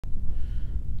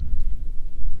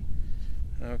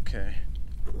Okay.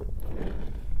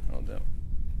 Hold on.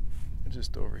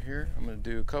 Just over here. I'm going to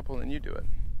do a couple and you do it.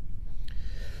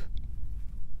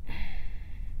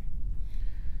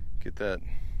 Get that,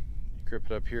 grip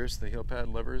it up here so the heel pad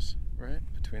levers right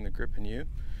between the grip and you.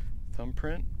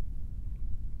 Thumbprint.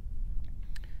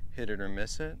 Hit it or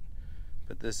miss it.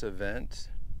 But this event,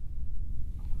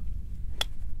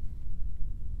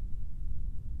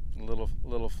 a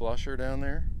little flusher down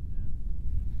there,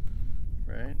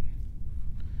 right?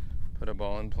 Put a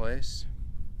ball in place.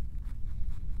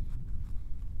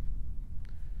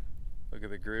 Look at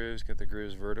the grooves, get the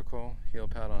grooves vertical, heel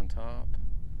pad on top,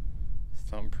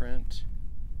 thumbprint,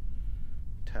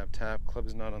 tap tap,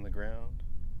 club's not on the ground,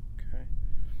 okay,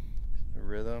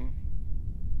 rhythm.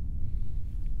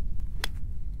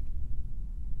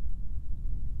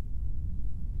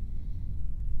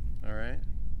 All right,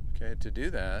 okay, to do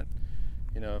that,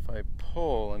 you know, if I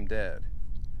pull, I'm dead,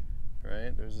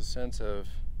 right? There's a sense of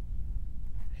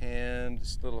hand,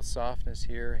 just a little softness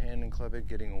here, hand and club head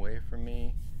getting away from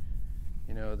me.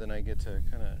 You know, then I get to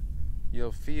kind of,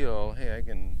 you'll feel, hey, I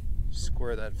can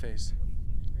square that face.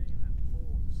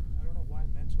 I don't know why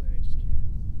mentally I just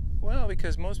can't. Well,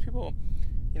 because most people,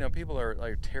 you know, people are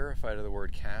like terrified of the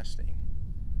word casting,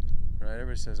 right?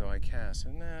 Everybody says, oh, I cast.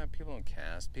 And nah, people don't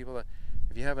cast. People,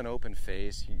 if you have an open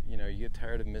face, you know, you get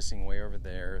tired of missing way over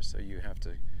there, so you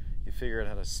figure out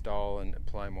how to stall and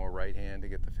apply more right hand to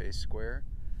get the face square,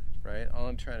 right? All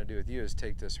I'm trying to do with you is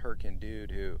take this Herkin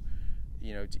dude who,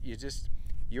 you know,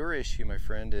 your issue, my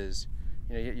friend, is,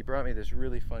 you know, you brought me this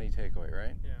really funny takeaway,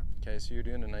 right? Yeah. Okay, so you're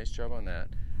doing a nice job on that.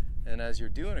 And as you're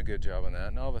doing a good job on that,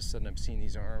 and all of a sudden I'm seeing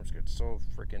these arms get so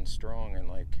freaking strong and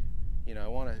like, you know, I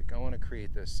want to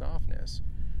create this softness.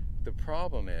 The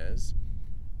problem is,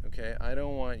 okay, I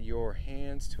don't want your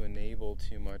hands to enable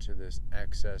too much of this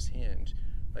excess hinge.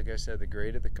 Like I said, the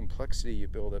greater the complexity you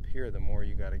build up here, the more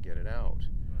you got to get it out,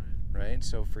 right?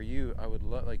 So for you, I would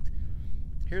love, like,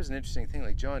 here's an interesting thing.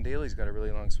 Like John Daly's got a really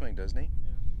long swing, doesn't he?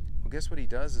 Yeah. Well, guess what he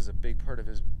does is a big part of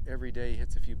his every day he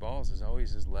hits a few balls is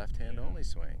always his left hand only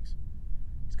swings.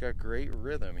 He's got great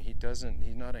rhythm. He's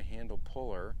not a handle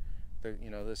puller. You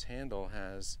know, this handle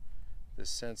has this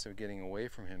sense of getting away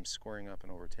from him, squaring up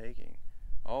and overtaking.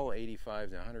 All 85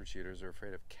 to 100 shooters are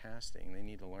afraid of casting. They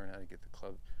need to learn how to get the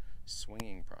club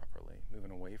swinging properly,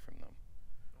 moving away from them.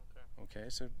 Okay,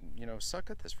 so, you know, suck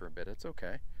at this for a bit. It's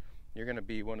okay. You're going to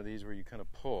be one of these where you kind of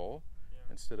pull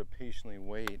instead of patiently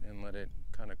wait and let it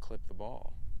kind of clip the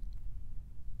ball.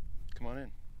 Come on in.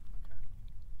 Okay.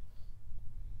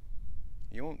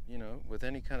 You won't, you know, with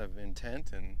any kind of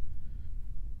intent and,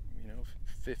 you know,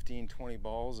 15, 20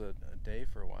 balls a day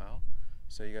for a while.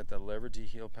 So you got that leveragey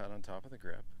heel pad on top of the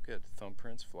grip. Good.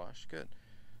 Thumbprints flush. Good.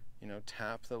 You know,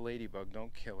 tap the ladybug.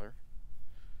 Don't kill her.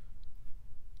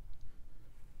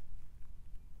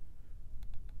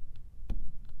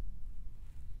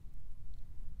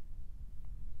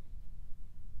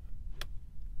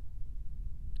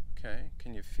 Okay,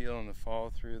 can you feel in the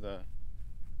follow through the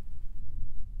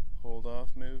hold off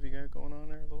move you got going on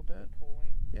there a little bit?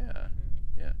 Pulling. Yeah,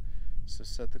 yeah. So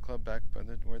set the club back by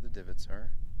where the divots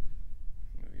are.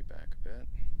 Move you back a bit.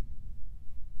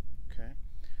 Okay.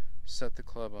 Set the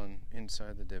club on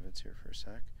inside the divots here for a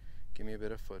sec. Give me a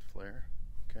bit of foot flare.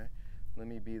 Okay. Let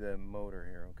me be the motor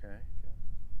here, okay?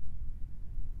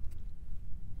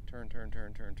 Turn, turn,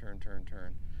 turn, turn, turn, turn,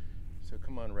 turn. So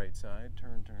come on, right side.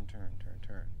 Turn, turn, turn, turn,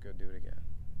 turn. Good, do it again.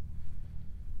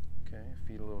 Okay,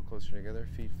 feet a little closer together.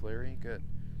 Feet flary. Good.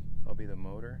 I'll be the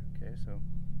motor. Okay, so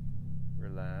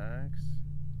relax.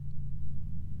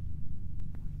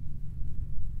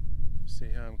 See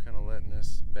how I'm kind of letting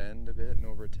this bend a bit and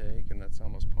overtake, and that's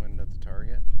almost pointed at the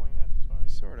target? Pointing at the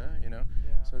target. Sorta, you know?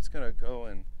 Yeah. So it's going to go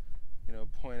and, you know,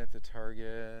 point at the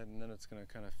target, and then it's going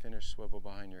to kind of finish swivel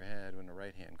behind your head when the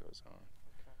right hand goes on.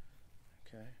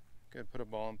 Okay. Good, put a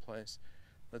ball in place.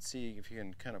 Let's see if you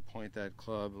can kind of point that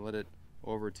club, let it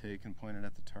overtake and point it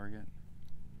at the target.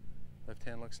 Left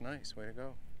hand looks nice, way to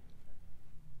go.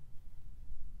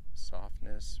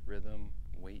 Softness, rhythm,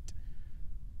 weight.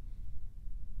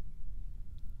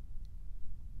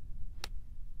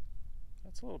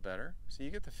 That's a little better. So you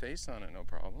get the face on it, no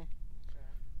problem.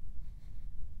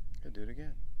 Good, do it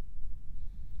again.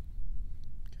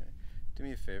 Do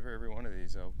me a favor, every one of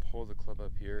these, I'll hold the club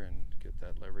up here and get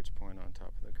that leverage point on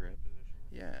top of the grip.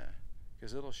 Yeah,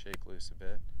 because it'll shake loose a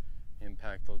bit.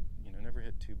 Impact, will, you know, never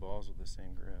hit two balls with the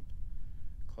same grip.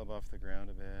 Club off the ground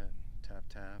a bit, tap,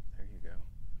 tap, there you go.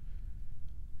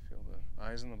 Feel the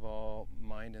eyes on the ball,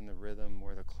 mind in the rhythm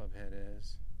where the club head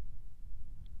is.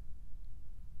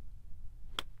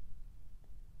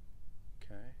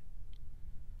 Okay.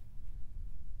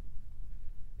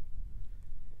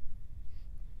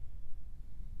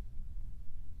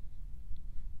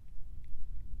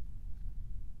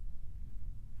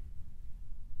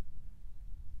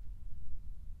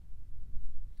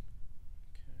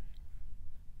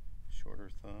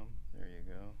 thumb. There you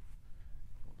go.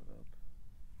 Hold it up.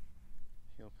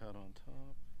 Heel pad on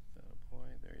top. That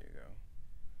boy. There you go.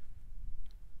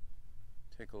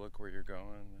 Take a look where you're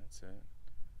going. That's it.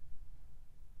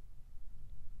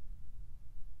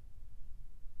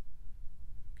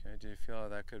 Okay. Do you feel how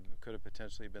that could have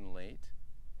potentially been late?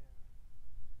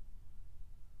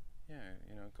 Yeah.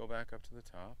 You know, go back up to the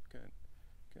top. Good.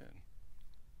 Good.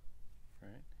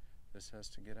 Right. This has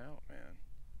to get out, man.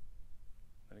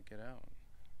 Let it get out.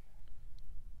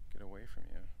 Get away from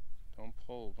you. Don't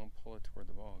pull it toward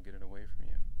the ball. Get it away from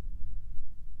you.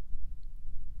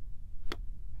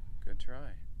 Good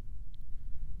try.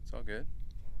 It's all good.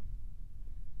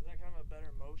 Is that kind of a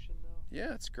better motion though?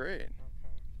 Yeah, it's great.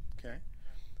 Okay. Okay.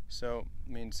 So,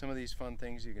 I mean, some of these fun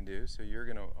things you can do. So you're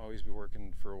going to always be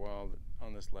working for a while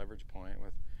on this leverage point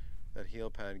with that heel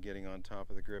pad getting on top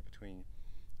of the grip between,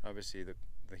 obviously the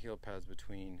heel pad's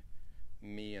between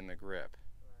me and the grip,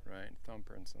 right?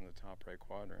 Thumbprint's in the top right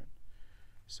quadrant.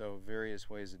 So various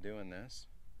ways of doing this,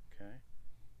 okay?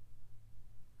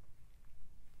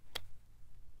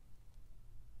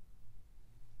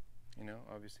 You know,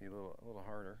 obviously a little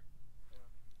harder.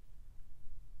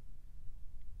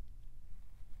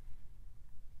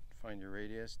 Find your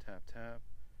radius, tap, tap,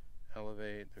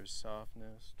 elevate, there's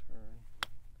softness, turn,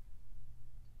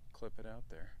 clip it out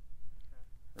there,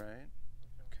 right?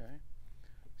 Okay,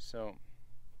 so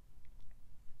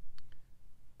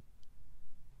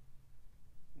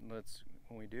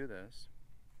when we do this,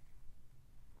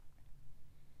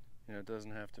 you know, it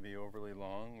doesn't have to be overly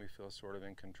long. We feel sort of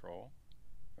in control,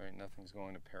 right? Nothing's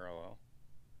going to parallel.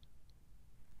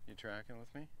 You tracking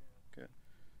with me? Good.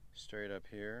 Straight up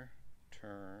here,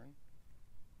 turn,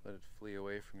 let it flee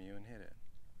away from you and hit it.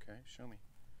 Okay, show me.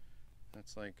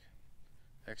 That's like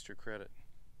extra credit.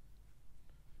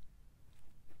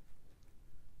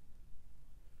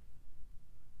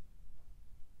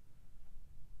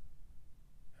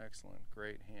 Excellent,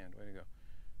 great hand, way to go.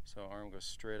 So arm goes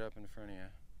straight up in front of you.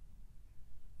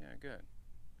 Yeah, good,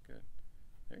 good.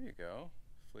 There you go.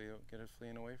 Get it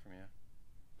fleeing away from you.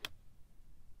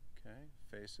 Okay,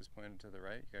 face is pointed to the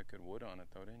right. You got good wood on it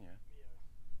though, didn't you?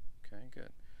 Yeah. Okay,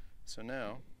 good. So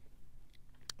now,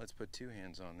 let's put two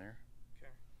hands on there.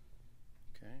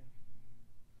 Okay.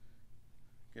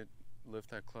 Okay. Lift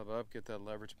that club up, get that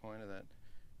leverage point of that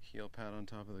heel pad on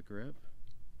top of the grip.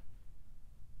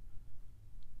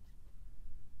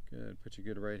 Good, put your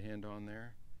good right hand on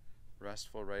there.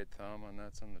 Restful right thumb, and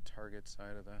that's on the target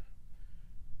side of the,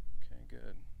 okay,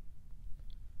 good.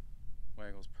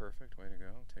 Waggle's perfect, way to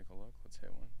go. Take a look, let's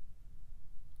hit one.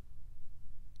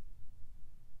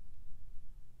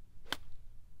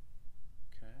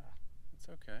 Okay, it's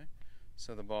okay.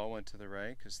 So the ball went to the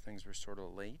right because things were sort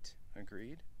of late,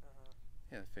 agreed?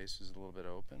 Yeah, the face was a little bit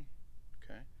open,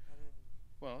 okay.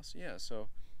 Well, so yeah, so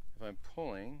if I'm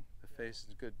pulling, the face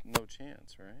is good, no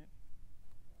chance, right?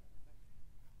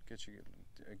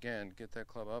 Again, get that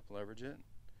club up, leverage it,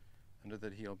 under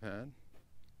that heel pad.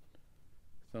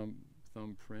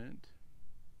 Thumb print.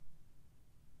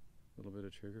 A little bit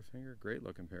of trigger finger. Great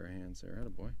looking pair of hands there,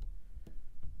 attaboy.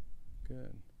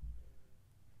 Good.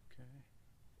 Okay.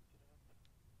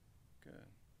 Good.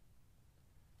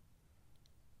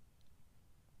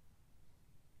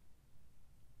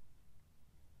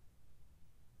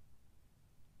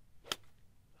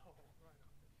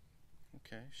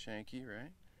 Okay, shanky,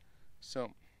 right?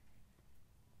 So,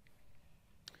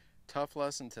 tough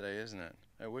lesson today, isn't it?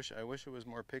 I wish it was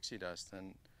more pixie dust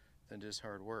than just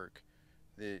hard work.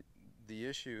 The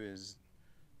issue is,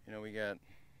 you know, we got,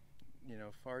 you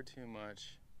know, far too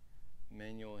much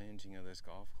manual hinging of this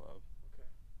golf club.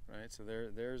 Okay. Right? So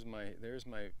there's my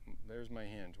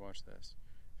hinge. Watch this.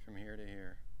 From here to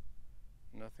here.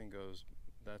 Nothing goes,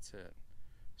 that's it.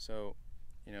 So,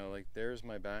 you know, like there's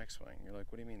my backswing. You're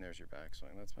like, what do you mean there's your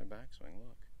backswing? That's my backswing,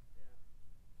 look.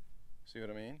 Yeah. See what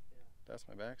I mean? Yeah. That's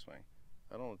my backswing.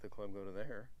 I don't let the club go to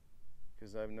there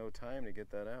because I have no time to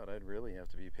get that out. I'd really have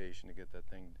to be patient to get that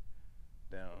thing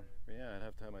down. Right. Yeah, I'd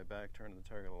have to have my back turned to the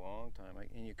target a long time.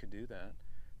 And you could do that,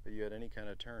 but you had any kind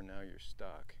of turn, now you're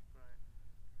stuck.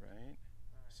 Right. Right?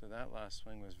 So that last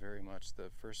swing was very much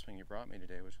the first swing you brought me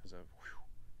today, which was a whew,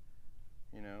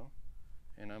 you know,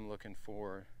 and I'm looking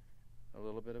for a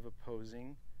little bit of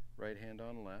opposing, right hand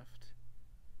on left,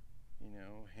 you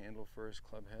know, handle first,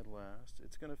 club head last.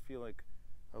 It's going to feel like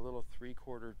a little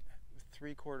three-quarter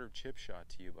chip shot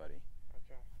to you, buddy.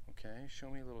 Okay. Okay, show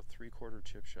me a little three-quarter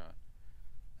chip shot.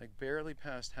 Like barely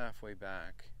past halfway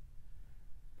back.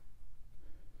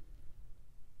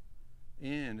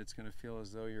 And it's going to feel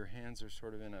as though your hands are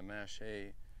sort of in a mache,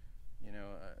 you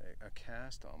know, a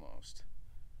cast almost.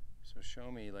 So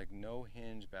show me like no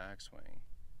hinge backswing.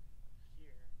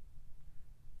 Here.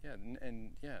 Yeah,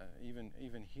 and yeah, even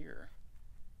here.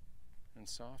 And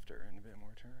softer and a bit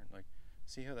more turn. Like,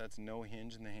 see how that's no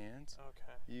hinge in the hands?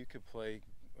 Okay. You could play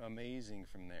amazing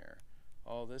from there.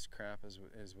 All this crap is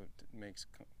what makes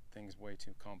things way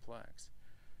too complex.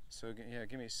 So yeah,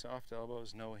 give me soft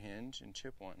elbows, no hinge, and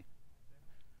chip one.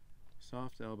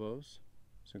 Soft elbows.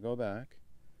 So go back.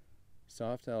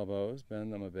 Soft elbows,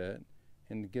 bend them a bit,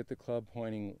 and get the club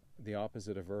pointing the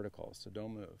opposite of vertical. So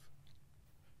don't move.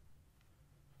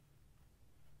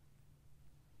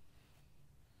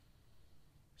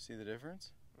 See the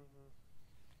difference? Mm-hmm.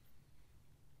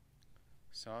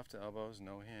 Soft elbows,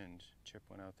 no hinge. Chip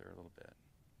one out there a little bit.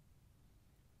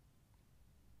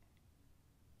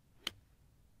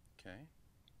 Okay.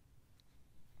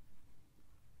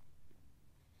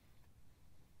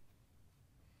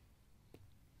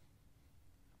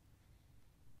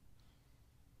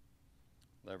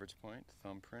 Leverage point,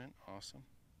 thumbprint, awesome.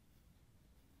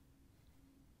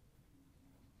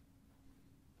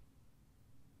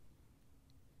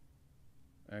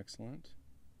 Excellent.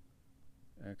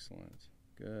 Excellent.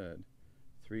 Good.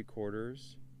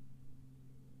 3/4.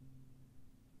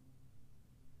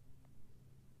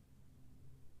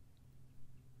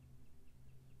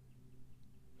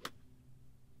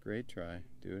 Great try.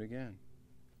 Do it again.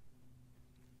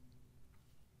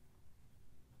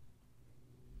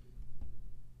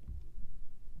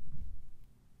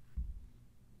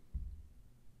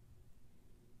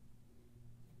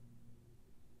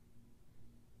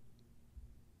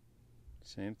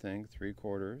 Same thing,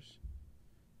 3/4.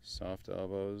 Soft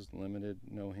elbows, limited,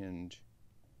 no hinge.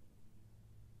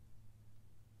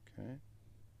 Okay,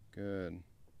 good.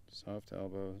 Soft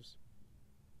elbows.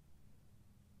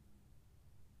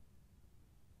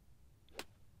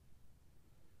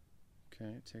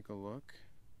 Okay, take a look.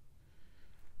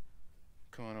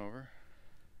 Come on over.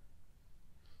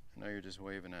 I know you're just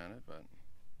waving at it, but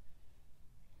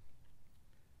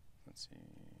let's see.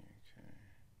 Okay.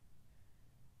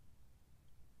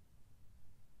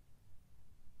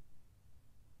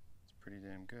 It's pretty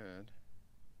damn good.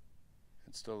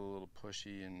 It's still a little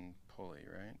pushy and pulley,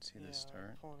 right? See this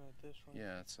start? Pulling at this one.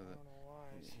 Yeah, so I that don't know why.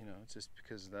 you know, it's just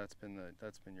because that's been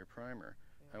your primer.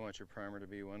 Yeah. I want your primer to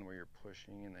be one where you're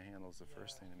pushing and the handle's the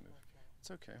first thing to move. Okay.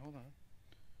 It's okay, hold on.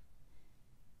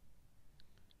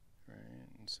 Right,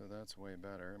 and so that's way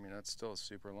better. I mean, that's still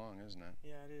super long, isn't it?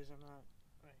 Yeah, it is. I'm not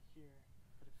right here,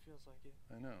 but it feels like it.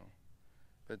 I know.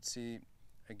 But see,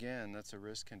 again, that's a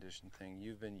wrist condition thing.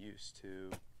 You've been used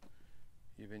to,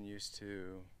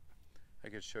 I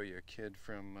could show you a kid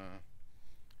from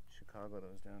Chicago that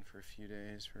was down for a few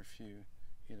days,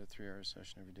 he had a 3-hour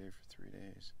session every day for 3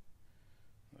 days.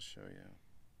 I'll show you.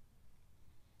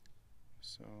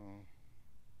 So,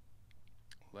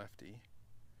 lefty.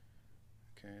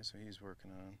 Okay, so he's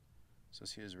working on, so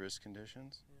see his wrist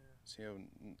conditions? Yeah. See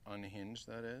how unhinged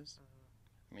that is?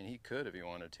 Uh-huh. I mean, he could, if he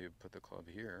wanted to, put the club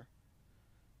here.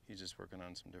 He's just working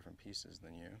on some different pieces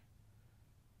than you.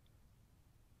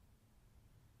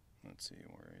 Let's see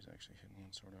where he's actually hitting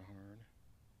one sort of hard.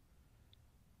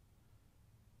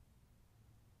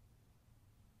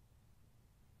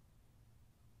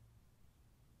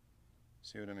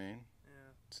 See what I mean?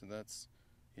 Yeah. So that's,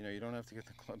 you know, you don't have to get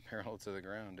the club parallel to the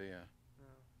ground, do you?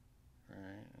 No.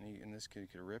 Right? And this kid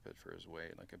could rip it for his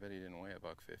weight. Like, I bet he didn't weigh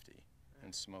 $150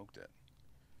 and smoked it.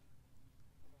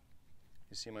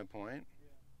 You see my point? Yeah.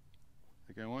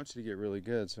 Like, I want you to get really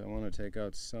good, so I want to take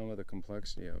out some of the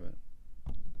complexity of it.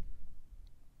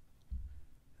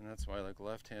 And that's why, like,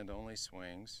 left hand only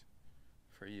swings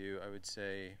for you, I would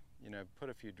say, you know, put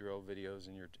a few drill videos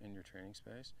in your training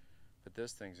space, but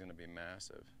this thing's going to be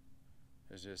massive.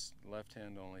 It's just left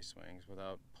hand only swings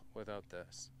without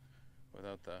this,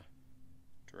 without the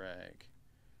drag,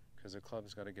 because the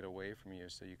club's got to get away from you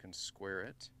so you can square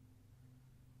it.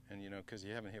 And you know, because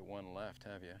you haven't hit one left,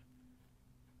 have you?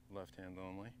 Left hand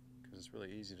only, because it's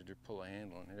really easy to pull a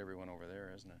handle and hit everyone over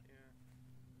there, isn't it? Yeah.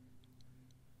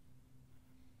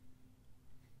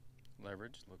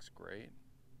 Leverage looks great.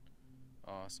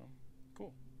 Awesome.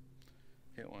 Cool.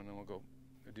 Hit one, and we'll go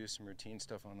do some routine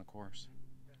stuff on the course.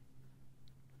 Okay.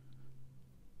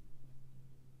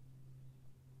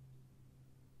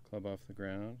 Club off the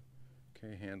ground.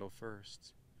 Okay, handle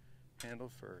first. Handle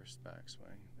first,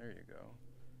 backswing. There you go.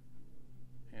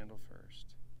 Handle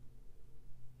first.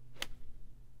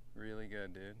 Really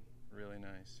good, dude. Really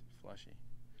nice. Flushy.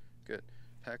 Good.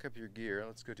 Pack up your gear.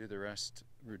 Let's go do the rest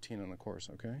routine on the course,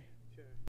 okay?